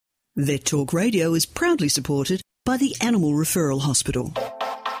VETtalk Radio is proudly supported by the Animal Referral Hospital.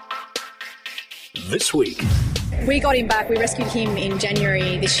 This week. We got him back. We rescued him in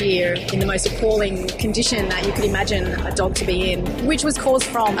January this year in the most appalling condition that you could imagine a dog to be in, which was caused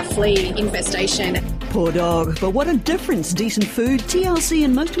from a flea infestation. Poor dog, but what a difference decent food, TLC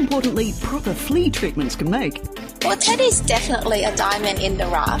and most importantly, proper flea treatments can make. Well, Teddy is definitely a diamond in the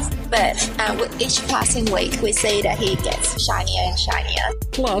rough, but with each passing week, we see that he gets shinier and shinier.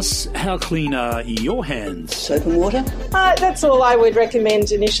 Plus, how clean are your hands? Soap and water? That's all I would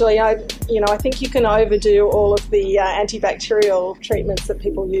recommend initially. I think you can overdo all of the antibacterial treatments that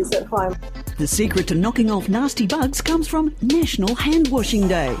people use at home. The secret to knocking off nasty bugs comes from National Hand Washing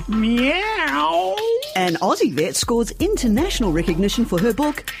Day. Meow! An Aussie vet scores international recognition for her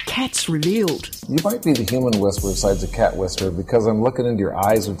book, Cats Revealed. You might be the human whisperer besides a cat whisperer, because I'm looking into your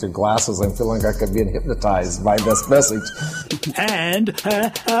eyes with your glasses. I'm feeling like I'm being hypnotized by this message. And,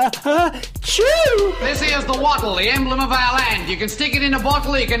 chew! This here's the wattle, the emblem of our land. You can stick it in a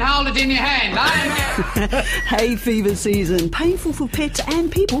bottle, you can hold it in your hand. Hay fever season, painful for pets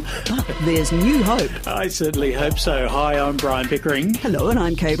and people, but there's new hope. I certainly hope so. Hi, I'm Brian Pickering. Hello, and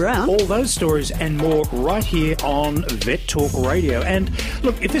I'm Kay Brown. All those stories and more right here on VETtalk Radio. And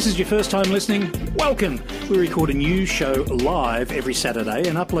look, if this is your first time listening, welcome. We record a new show live every Saturday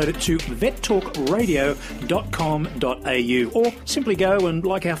and upload it to vettalkradio.com.au, or simply go and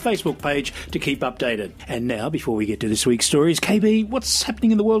like our Facebook page to keep updated. And now, before we get to this week's stories, KB, what's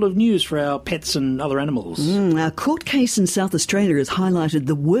happening in the world of news for our pets and other animals? A court case in South Australia has highlighted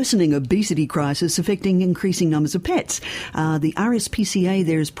the worsening obesity crisis affecting increasing numbers of pets. The RSPCA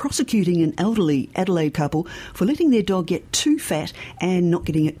there is prosecuting an elderly Adelaide couple for letting their dog get too fat and not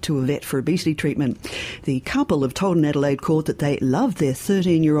getting it to a vet for obesity treatment. The couple have told an Adelaide court that they loved their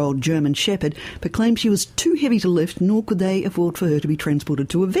 13-year-old German Shepherd, but claimed she was too heavy to lift, nor could they afford for her to be transported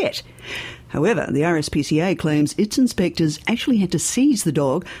to a vet. However, the RSPCA claims its inspectors actually had to seize the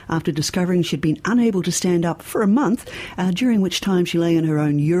dog after discovering she'd been unable to stand up for a month, during which time she lay in her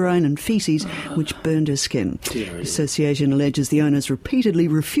own urine and faeces, which burned her skin. The association alleges the owners repeatedly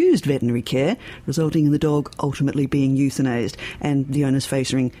refused veterinary care, resulting in the dog ultimately being euthanased, and the owners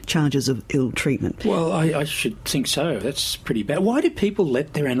facing charges of ill treatment. Well, I should think so. That's pretty bad. Why do people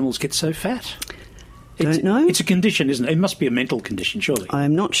let their animals get so fat? Don't know. It's a condition, isn't it? It must be a mental condition, surely.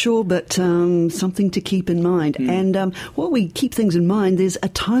 I'm not sure, but something to keep in mind. And while we keep things in mind, there's a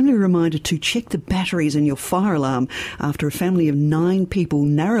timely reminder to check the batteries in your fire alarm after a family of 9 people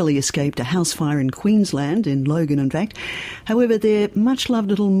narrowly escaped a house fire in Queensland, in Logan, in fact. However, their much-loved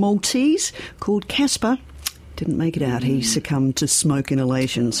little Maltese, called Casper, didn't make it out. He succumbed to smoke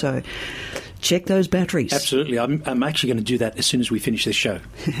inhalation, so check those batteries. Absolutely. I'm actually going to do that as soon as we finish this show.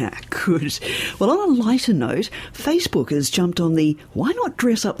 Good. Well, on a lighter note, Facebook has jumped on the why not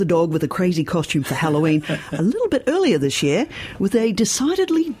dress up the dog with a crazy costume for Halloween a little bit earlier this year, with a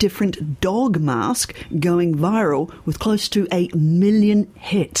decidedly different dog mask going viral with close to 1 million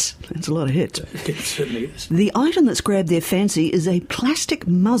hits. That's a lot of hits. It certainly is. The item that's grabbed their fancy is a plastic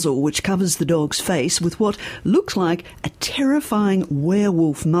muzzle which covers the dog's face with what looks like a terrifying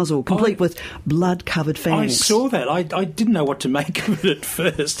werewolf muzzle, complete with blood-covered fangs. I saw that. I didn't know what to make of it at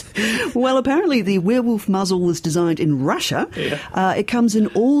first. Well, apparently the werewolf muzzle was designed in Russia. Yeah. It comes in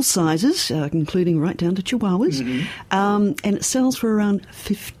all sizes, including right down to Chihuahuas, and it sells for around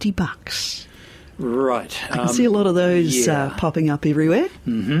 $50. Right. I can see a lot of those popping up everywhere.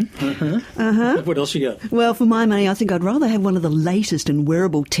 What else you got? Well, for my money, I think I'd rather have one of the latest in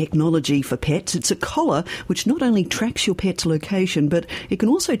wearable technology for pets. It's a collar which not only tracks your pet's location, but it can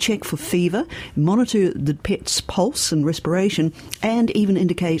also check for fever, monitor the pet's pulse and respiration, and even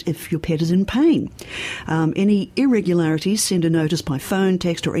indicate if your pet is in pain. Any irregularities, send a notice by phone,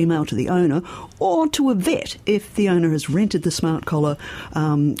 text or email to the owner, or to a vet if the owner has rented the smart collar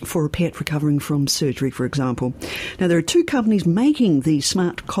for a pet recovering from surgery, for example. Now, there are 2 companies making these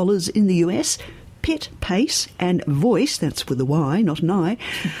smart collars in the US, Pet Pace and Voice, that's with a Y, not an I.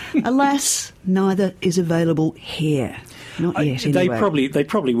 Alas, neither is available here. Not yet, anyway. They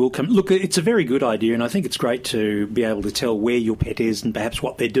probably will come. Look, it's a very good idea, and I think it's great to be able to tell where your pet is and perhaps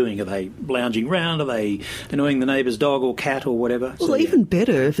what they're doing. Are they lounging around? Are they annoying the neighbour's dog or cat or whatever? Well, even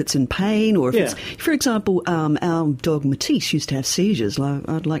better if it's in pain or if it's... For example, our dog Matisse used to have seizures.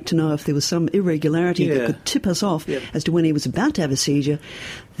 I'd like to know if there was some irregularity that could tip us off as to when he was about to have a seizure.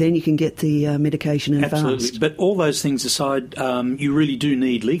 Then you can get the medication lubrication and Absolutely. fast. But all those things aside, you really do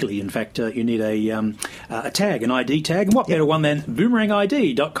need legally. In fact, you need a tag, an ID tag. And what better one than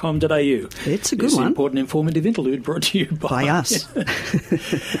boomerangid.com.au? It's a good This one. Important informative interlude brought to you By us.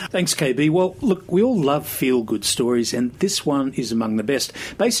 Thanks, KB. Well, look, we all love feel-good stories, and this one is among the best.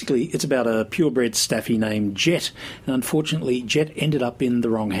 Basically, it's about a purebred staffy named Jet, and unfortunately, Jet ended up in the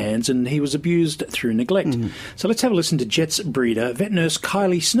wrong hands, and he was abused through neglect. So let's have a listen to Jet's breeder, vet nurse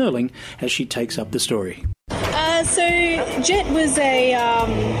Kylie Snurling, as she takes up the story. So Jet was a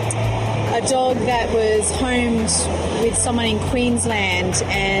dog that was homed with someone in Queensland,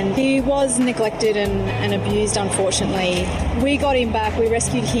 and he was neglected and abused, unfortunately. We got him back. We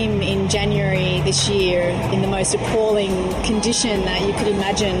rescued him in January this year in the most appalling condition that you could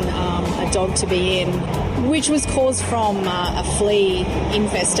imagine a dog to be in, which was caused from a flea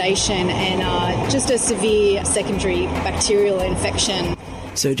infestation and just a severe secondary bacterial infection.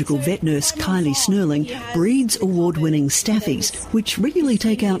 Surgical vet nurse Kylie Snurling breeds award-winning staffies, which regularly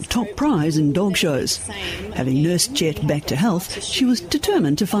take out top prize in dog shows. Having nursed Jet back to health, she was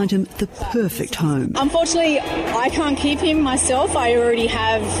determined to find him the perfect home. Unfortunately, I can't keep him myself. I already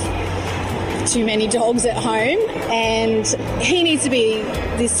have too many dogs at home, and he needs to be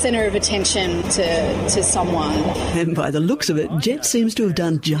this centre of attention to someone. And by the looks of it, Jet seems to have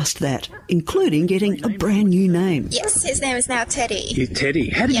done just that, including getting a brand new name. Yes, his name is now Teddy. Teddy.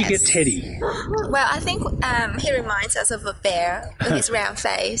 How did you get Teddy? Well, I think he reminds us of a bear with his round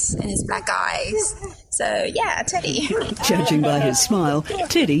face and his black eyes. So, yeah, Teddy. Judging by his smile,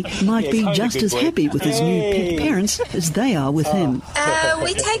 Teddy might be just as happy with his new pet parents as they are with him.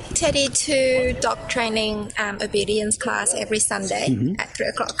 We take Teddy to dog training obedience class every Sunday at 3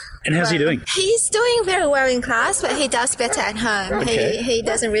 o'clock. And how's he doing? He's doing very well in class, but he does better at home. Okay. He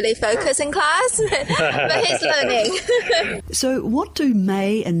doesn't really focus in class, but he's learning. So what do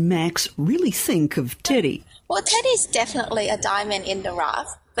May and Max really think of Teddy? Well, Teddy's definitely a diamond in the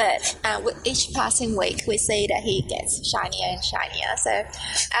rough. But with each passing week, we see that he gets shinier and shinier. So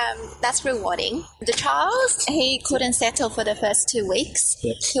that's rewarding. The Charles, he couldn't settle for the first 2 weeks.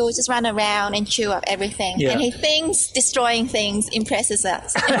 Yep. He would just run around and chew up everything. Yeah. And he thinks destroying things impresses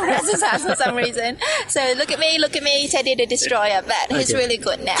us for some reason. So look at me, Teddy the Destroyer. But he's really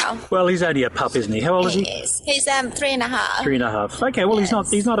good now. Well, he's only a pup, isn't he? How old is he? He is. He's 3.5. 3.5. Okay, well, he's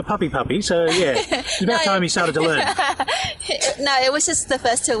not a puppy, so yeah. It's about time he started to learn. No, it was just the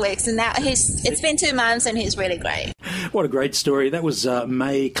first 2 weeks, and now it's been 2 months and he's really great. What a great story. That was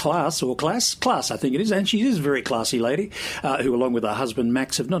May Class, I think it is, and she is a very classy lady, who along with her husband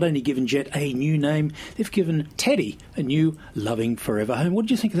Max have not only given Jet a new name, they've given Teddy a new loving forever home. What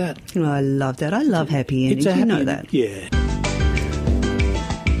did you think of that? Oh, I love that. I love happy endings. It's a You know happy that. Yeah.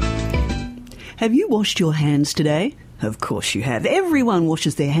 Have you washed your hands today? Of course you have. Everyone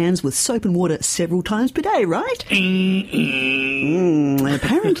washes their hands with soap and water several times per day, right?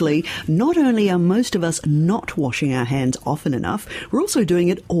 Apparently, not only are most of us not washing our hands often enough, we're also doing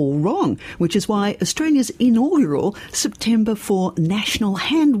it all wrong, which is why Australia's inaugural September 4 National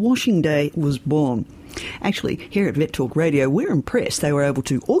Hand Washing Day was born. Actually, here at VETtalk Radio, we're impressed they were able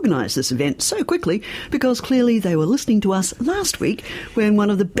to organise this event so quickly because clearly they were listening to us last week when one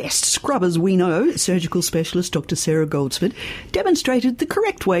of the best scrubbers we know, surgical specialist Dr. Sarah Goldsford, demonstrated the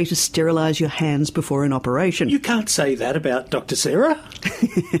correct way to sterilise your hands before an operation. You can't say that about Dr. Sarah.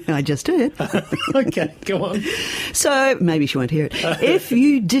 I just did. Okay, go on. So maybe she won't hear it. If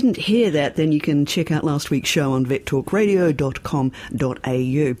you didn't hear that, then you can check out last week's show on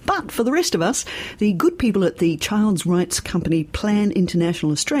vettalkradio.com.au. But for the rest of us, the good people at the Child's Rights Company Plan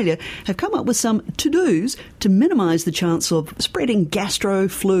International Australia have come up with some to-dos to minimise the chance of spreading gastro,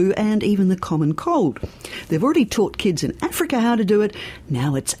 flu and even the common cold. They've already taught kids in Africa how to do it.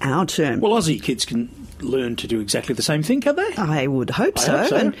 Now it's our turn. Well, Aussie kids can learn to do exactly the same thing, can they? I would hope so. hope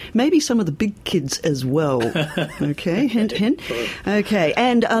so. And maybe some of the big kids as well. Okay, hint, hint. Okay,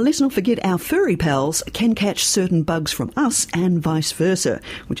 and let's not forget our furry pals can catch certain bugs from us and vice versa,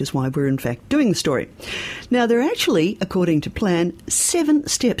 which is why we're in fact doing the story. Now, there are actually, according to plan, 7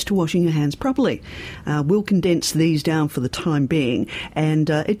 steps to washing your hands properly. We'll condense these down for the time being, and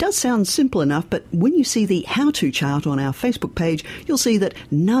it does sound simple enough, but when you see the how-to chart on our Facebook page, you'll see that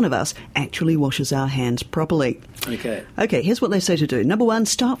none of us actually washes our hands properly. Okay, here's what they say to do. Number 1,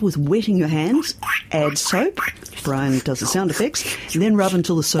 start with wetting your hands, add soap, Brian does the sound effects, and then rub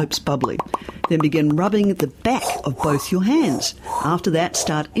until the soap's bubbly. Then begin rubbing the back of both your hands. After that,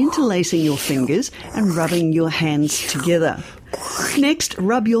 start interlacing your fingers and rubbing your hands together. Next,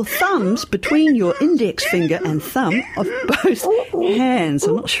 rub your thumbs between your index finger and thumb of both hands.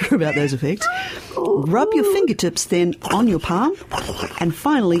 I'm not sure about those effects. Rub your fingertips then on your palm, and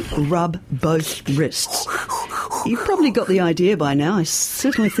finally rub both wrists. You've probably got the idea by now. I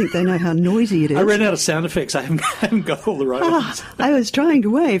certainly think they know how noisy it is. I ran out of sound effects. I haven't got all the right ones. I was trying to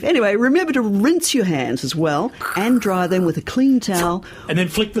wave. Anyway, remember to rinse your hands as well and dry them with a clean towel. And then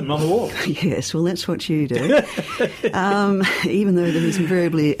flick them on the wall. Yes, well, that's what you do. Even though there is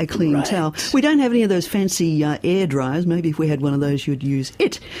invariably a clean towel. We don't have any of those fancy air dryers. Maybe if we had one of those, you'd use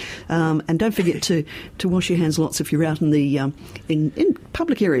it. And don't forget to wash your hands lots if you're out in the in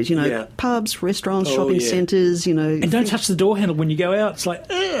public areas, pubs, restaurants, shopping centres, And don't touch the door handle when you go out. It's like,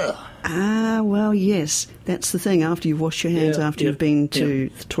 ugh. Well, yes. That's the thing. After you've washed your hands, after you've been to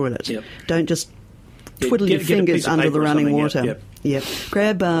the toilet. Yep. Don't just twiddle your fingers under the running water. Yep.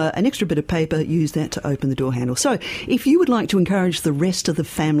 Grab an extra bit of paper, use that to open the door handle. So, if you would like to encourage the rest of the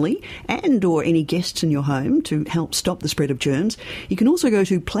family and or any guests in your home to help stop the spread of germs, you can also go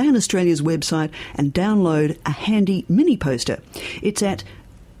to Plan Australia's website and download a handy mini poster. It's at,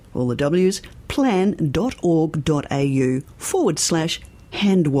 all the W's,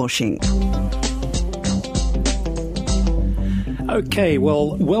 plan.org.au/hand washing. Okay,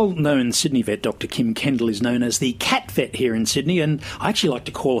 well-known Sydney vet Dr. Kim Kendall is known as the cat vet here in Sydney, and I actually like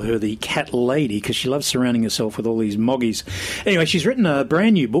to call her the cat lady because she loves surrounding herself with all these moggies. Anyway, she's written a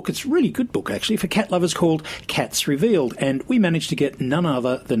brand new book. It's a really good book, actually, for cat lovers called Cats Revealed, and we managed to get none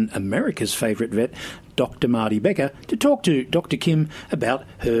other than America's favourite vet, Dr. Marty Becker, to talk to Dr. Kim about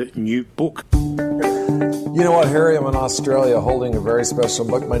her new book. You know what, Harry? I'm in Australia holding a very special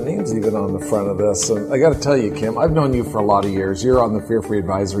book. My name's even on the front of this. And I got to tell you, Kim, I've known you for a lot of years. You're on the Fear-Free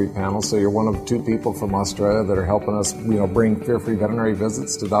Advisory panel, so you're one of 2 people from Australia that are helping us, bring fear-free veterinary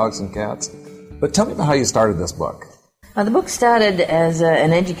visits to dogs and cats. But tell me about how you started this book. The book started as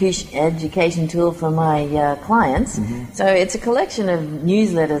an education tool for my clients. Mm-hmm. So it's a collection of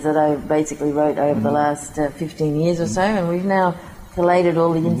newsletters that I basically wrote over the last 15 years or so, and we've now collated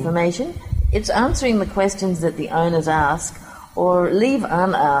all the information. It's answering the questions that the owners ask or leave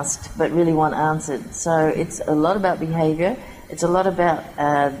unasked but really want answered. So it's a lot about behaviour. It's a lot about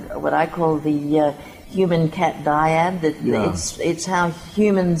what I call the human-cat dyad. It's how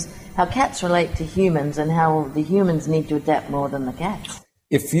cats relate to humans and how the humans need to adapt more than the cats.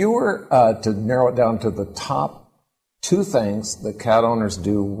 If you were to narrow it down to the top 2 things that cat owners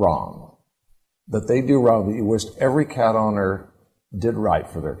do wrong, that you wish every cat owner did right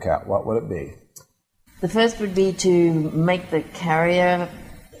for their cat, what would it be? The first would be to make the carrier,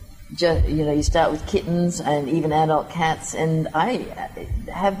 you start with kittens and even adult cats, and I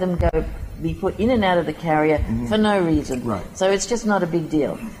have them be put in and out of the carrier for no reason. Right. So it's just not a big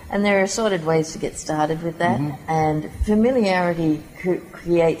deal. And there are assorted ways to get started with that, and familiarity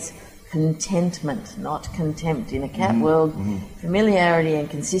creates contentment, not contempt. In a cat world, familiarity and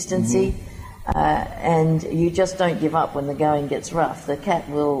consistency. And you just don't give up when the going gets rough. The cat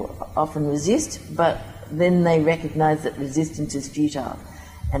will often resist, but then they recognise that resistance is futile,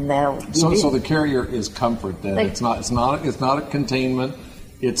 and they'll give in. So the carrier is comfort. Then it's not a containment.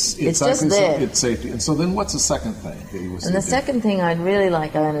 It's just there. It's safety. And so then, what's the second thing that you would say? And the second thing I'd really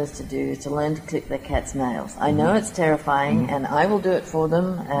like owners to do is to learn to clip their cat's nails. I know it's terrifying, and I will do it for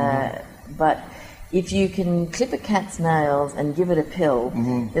them, but if you can clip a cat's nails and give it a pill,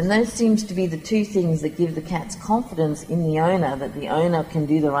 then those seems to be the 2 things that give the cats confidence in the owner, that the owner can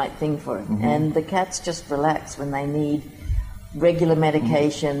do the right thing for it. And the cats just relax when they need regular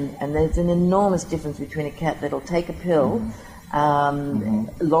medication, and there's an enormous difference between a cat that'll take a pill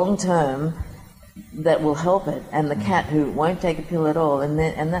long term that will help it, and the cat who won't take a pill at all, and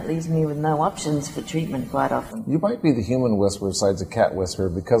that leaves me with no options for treatment quite often. You might be the human whisperer besides the cat whisperer,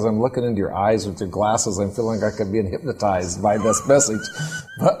 because I'm looking into your eyes with your glasses. I'm feeling like I'm being hypnotized by this message,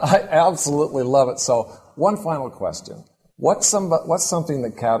 but I absolutely love it. So, one final question. What's something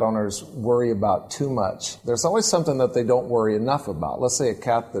that cat owners worry about too much? There's always something that they don't worry enough about. Let's say a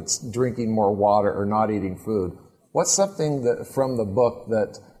cat that's drinking more water or not eating food. What's something that from the book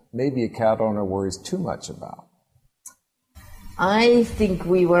that maybe a cat owner worries too much about? I think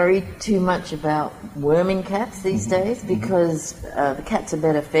we worry too much about worming cats these days because the cats are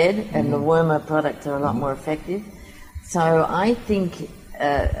better fed and the wormer products are a lot more effective. So I think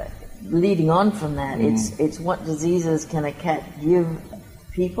leading on from that, it's what diseases can a cat give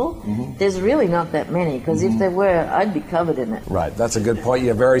people? There's really not that many, because if there were, I'd be covered in it. Right, that's a good point.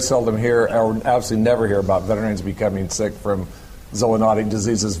 You very seldom hear, or absolutely never hear, about veterinarians becoming sick from zoonotic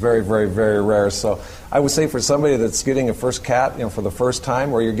disease is very, very, very rare. So I would say for somebody that's getting a first cat, for the first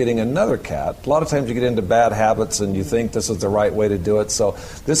time, or you're getting another cat, a lot of times you get into bad habits and you think this is the right way to do it. So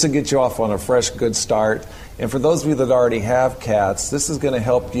this will get you off on a fresh, good start. And for those of you that already have cats, this is going to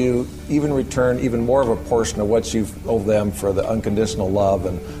help you even return even more of a portion of what you owe them for the unconditional love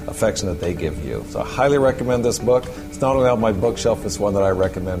and affection that they give you. So I highly recommend this book. It's not only on my bookshelf, it's one that I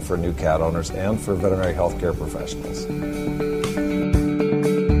recommend for new cat owners and for veterinary healthcare professionals.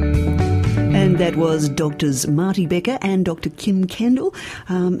 And that was Drs. Marty Becker and Dr. Kim Kendall.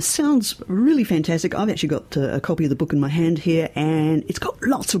 Sounds really fantastic. I've actually got a copy of the book in my hand here, and it's got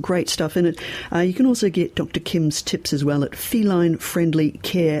lots of great stuff in it. You can also get Dr. Kim's tips as well at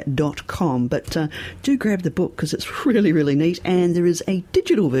felinefriendlycare.com. But do grab the book because it's really, really neat. And there is a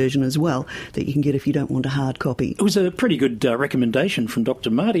digital version as well that you can get if you don't want a hard copy. It was a pretty good recommendation from Dr.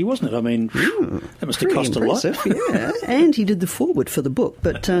 Marty, wasn't it? I mean, that must have cost impressive, a lot. Yeah. And he did the foreword for the book.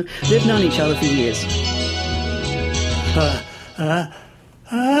 But they've known each other for years.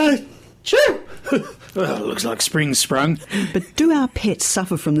 Well, looks like spring sprung. But do our pets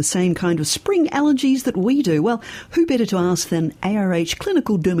suffer from the same kind of spring allergies that we do? Well, who better to ask than ARH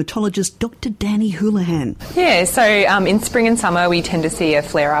clinical dermatologist Dr. Dani Hoolahan? Yeah, so in spring and summer we tend to see a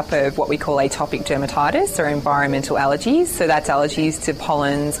flare-up of what we call atopic dermatitis or environmental allergies. So that's allergies to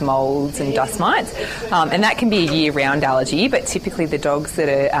pollens, moulds and dust mites. And that can be a year-round allergy, but typically the dogs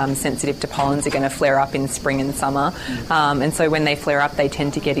that are sensitive to pollens are going to flare up in spring and summer. And so when they flare up, they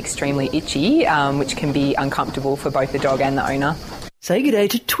tend to get extremely itchy, which can be uncomfortable for both the dog and the owner. Say good day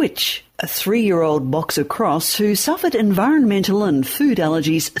to Twitch, a 3-year-old boxer cross who suffered environmental and food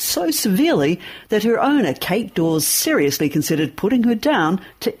allergies so severely that her owner, Kate Dawes, seriously considered putting her down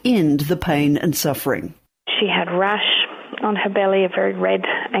to end the pain and suffering. She had rash on her belly, a very red,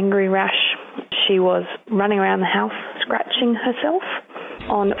 angry rash. She was running around the house, scratching herself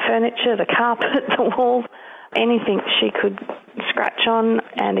on furniture, the carpet, the walls, anything she could scratch on.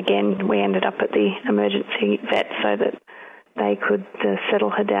 And again, we ended up at the emergency vet so that they could settle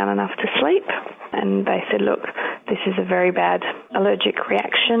her down enough to sleep. And they said, look, this is a very bad allergic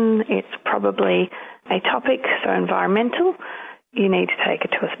reaction. It's probably atopic, so environmental. You need to take her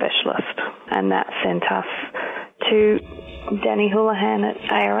to a specialist. And that sent us to Dani Hoolahan at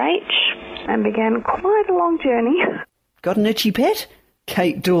ARH and began quite a long journey. Got an itchy pet?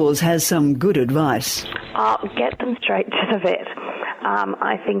 Kate Dawes has some good advice. Get them straight to the vet.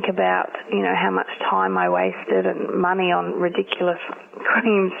 I think about, how much time I wasted and money on ridiculous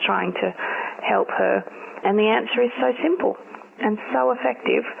creams trying to help her. And the answer is so simple and so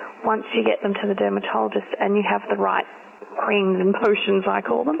effective once you get them to the dermatologist and you have the right creams and potions, I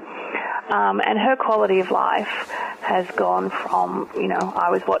call them. And her quality of life has gone from, I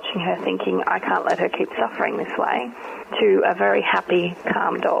was watching her thinking, I can't let her keep suffering this way, to a very happy,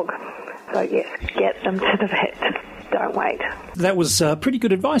 calm dog. So, yes, get them to the vet. Don't wait. That was pretty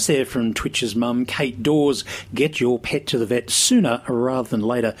good advice there from Twitch's mum, Kate Dawes. Get your pet to the vet sooner rather than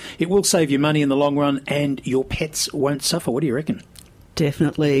later. It will save you money in the long run and your pets won't suffer. What do you reckon?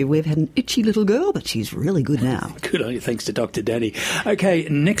 Definitely. We've had an itchy little girl, but she's really good now. Good on you. Thanks to Dr. Dani. Okay,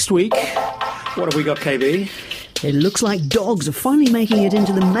 next week, what have we got, KB? It looks like dogs are finally making it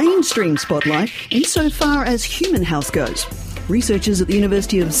into the mainstream spotlight insofar as human health goes. Researchers at the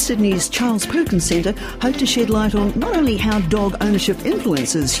University of Sydney's Charles Perkins Centre hope to shed light on not only how dog ownership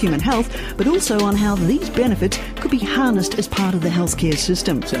influences human health, but also on how these benefits could be harnessed as part of the healthcare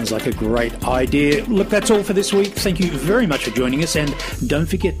system. Sounds like a great idea. Look, that's all for this week. Thank you very much for joining us, and don't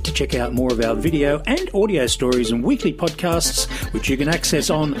forget to check out more of our video and audio stories and weekly podcasts, which you can access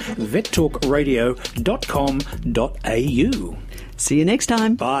on vettalkradio.com.au. See you next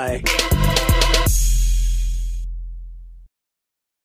time. Bye.